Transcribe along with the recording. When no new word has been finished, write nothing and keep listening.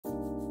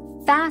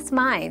Fast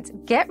minds,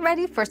 get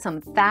ready for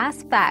some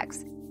fast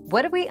facts.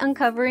 What are we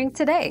uncovering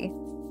today?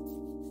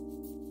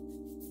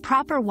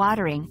 Proper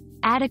watering,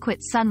 adequate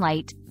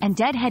sunlight, and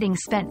deadheading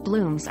spent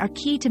blooms are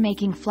key to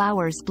making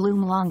flowers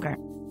bloom longer.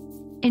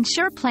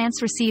 Ensure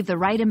plants receive the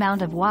right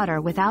amount of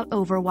water without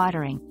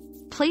overwatering.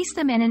 Place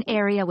them in an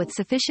area with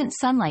sufficient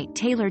sunlight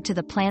tailored to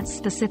the plant's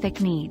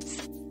specific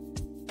needs.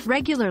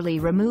 Regularly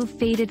remove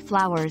faded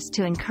flowers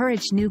to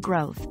encourage new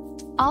growth.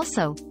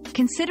 Also,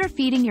 consider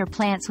feeding your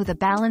plants with a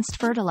balanced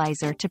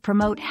fertilizer to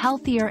promote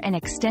healthier and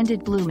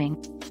extended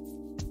blooming.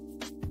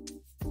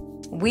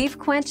 We've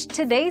quenched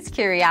today's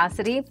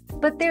curiosity,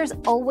 but there's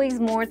always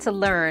more to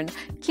learn.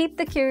 Keep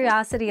the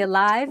curiosity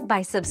alive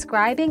by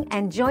subscribing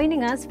and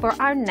joining us for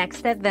our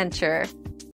next adventure.